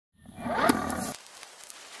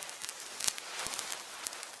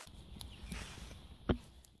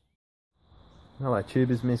Hello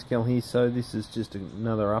tubers, Mescal here. So this is just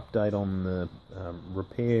another update on the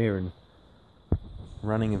repair and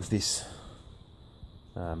running of this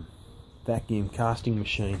vacuum casting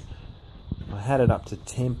machine. I had it up to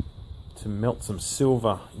temp to melt some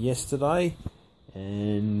silver yesterday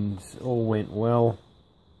and all went well.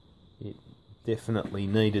 It definitely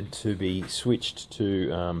needed to be switched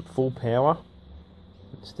to full power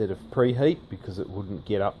instead of preheat because it wouldn't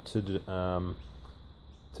get up to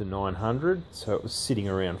 900, so it was sitting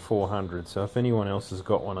around 400. So if anyone else has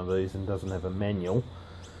got one of these and doesn't have a manual,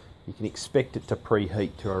 you can expect it to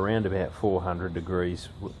preheat to around about 400 degrees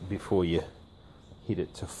before you hit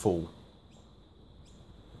it to full.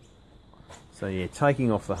 So yeah,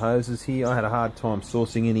 taking off the hoses here, I had a hard time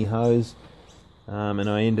sourcing any hose, and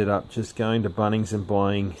I ended up just going to Bunnings and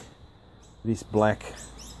buying this black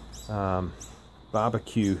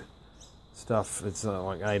barbecue stuff. It's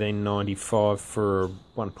like $18.95 for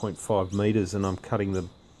 1.5 meters, and I'm cutting the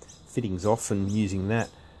fittings off and using that.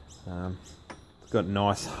 It's got a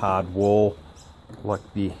nice hard wall like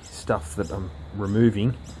the stuff that I'm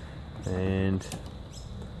removing, and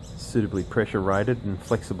suitably pressure rated and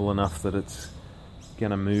flexible enough that it's going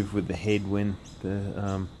to move with the head when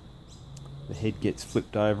the head gets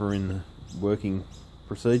flipped over in the working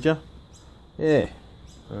procedure. Yeah,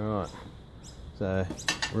 alright. So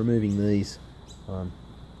removing these, I'm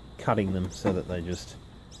cutting them so that they just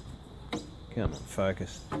come and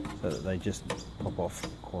focus, so that they just pop off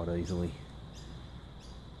quite easily.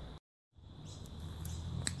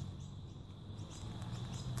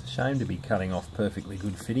 It's a shame to be cutting off perfectly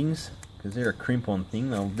good fittings because they're a crimp-on thing.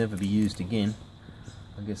 They'll never be used again.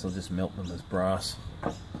 I guess I'll just melt them as brass.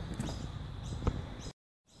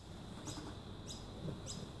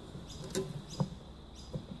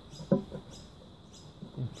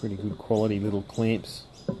 Pretty good quality little clamps.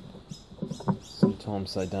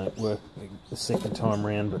 Sometimes they don't work the second time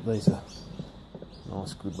round, but these are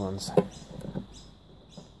nice good ones.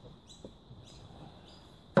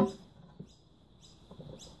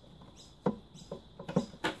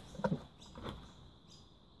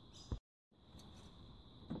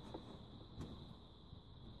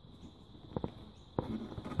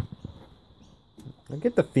 I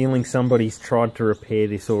get the feeling somebody's tried to repair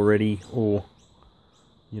this already, or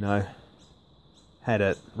you know, had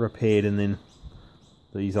it repaired and then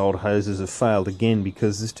these old hoses have failed again,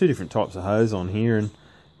 because there's two different types of hose on here, and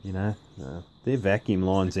you know, they're vacuum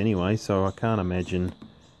lines anyway, so I can't imagine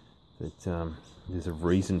that there's a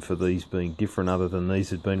reason for these being different other than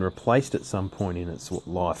these had been replaced at some point in its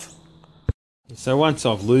life. So once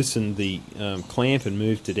I've loosened the clamp and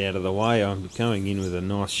moved it out of the way, I'm going in with a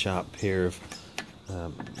nice sharp pair of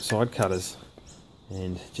side cutters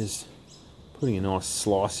and just putting a nice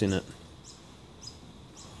slice in it.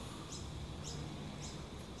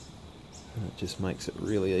 And it just makes it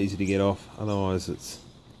really easy to get off, otherwise it's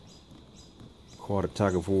quite a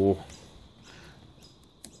tug of war.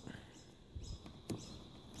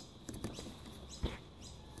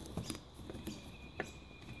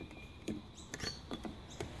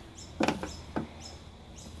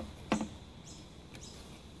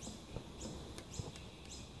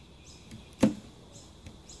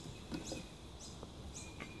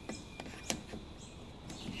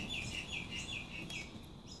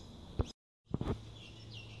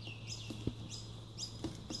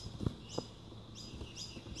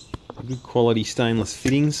 Good quality stainless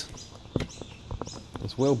fittings.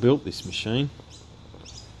 It's well built, this machine.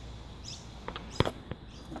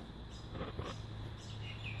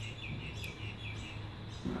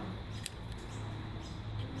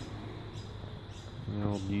 The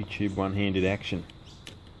old YouTube one-handed action.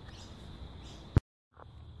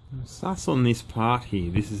 Sus on this part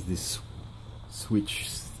here, this is this switch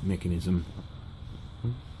mechanism.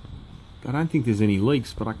 I don't think there's any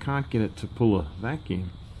leaks, but I can't get it to pull a vacuum.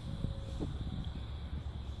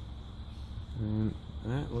 And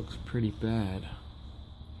that looks pretty bad.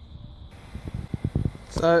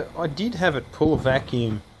 So I did have it pull a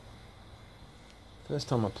vacuum first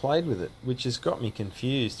time I played with it, which has got me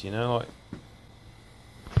confused, you know, like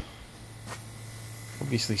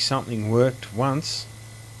obviously something worked once,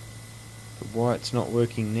 but why it's not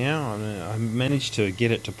working now? I mean, I managed to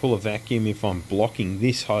get it to pull a vacuum if I'm blocking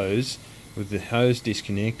this hose with the hose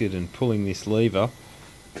disconnected and pulling this lever,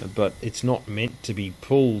 but it's not meant to be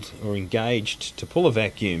pulled or engaged to pull a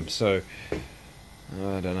vacuum, so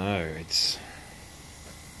I don't know, it's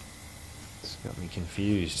got me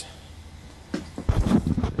confused.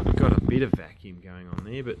 Got a bit of vacuum going on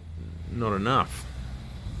there, but not enough.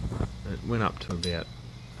 It went up to about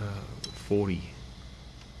 40,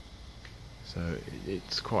 so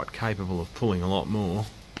it's quite capable of pulling a lot more.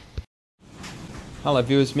 Hello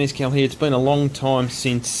viewers, Mezcal here. It's been a long time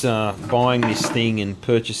since buying this thing and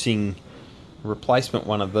purchasing a replacement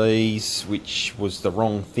one of these, which was the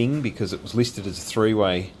wrong thing because it was listed as a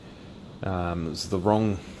three-way. It was the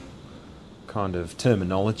wrong kind of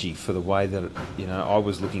terminology for the way that I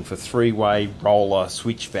was looking for three-way roller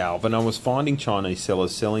switch valve, and I was finding Chinese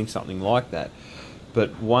sellers selling something like that.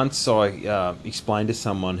 But once I explained to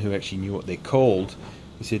someone who actually knew what they're called,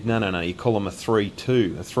 he said, no, you call them a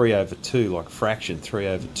 3/2, a 3/2, like a fraction,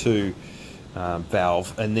 3/2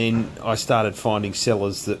 valve. And then I started finding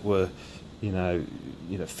sellers that were,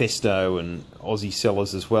 Festo and Aussie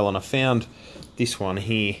sellers as well. And I found this one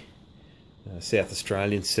here, South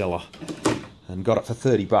Australian seller, and got it for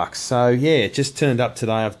 $30. So yeah, it just turned up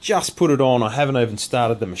today. I've just put it on. I haven't even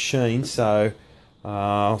started the machine, so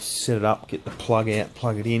I'll set it up, get the plug out,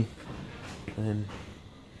 plug it in, and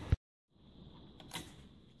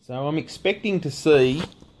so I'm expecting to see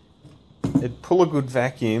it pull a good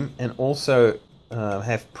vacuum and also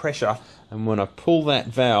have pressure, and when I pull that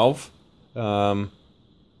valve, the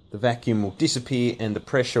vacuum will disappear and the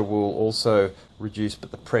pressure will also reduce,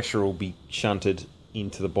 but the pressure will be shunted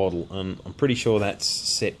into the bottle, and I'm pretty sure that's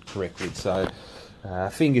set correctly. So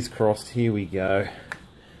fingers crossed, here we go.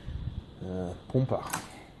 Pumper.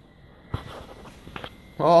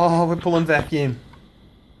 Oh, we're pulling vacuum.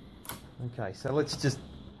 Okay, so let's just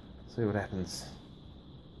see what happens.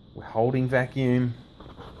 We're holding vacuum.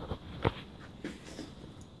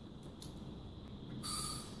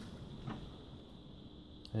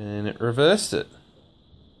 And it reversed it.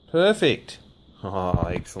 Perfect. Oh,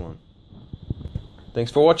 excellent.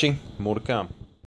 Thanks for watching. More to come.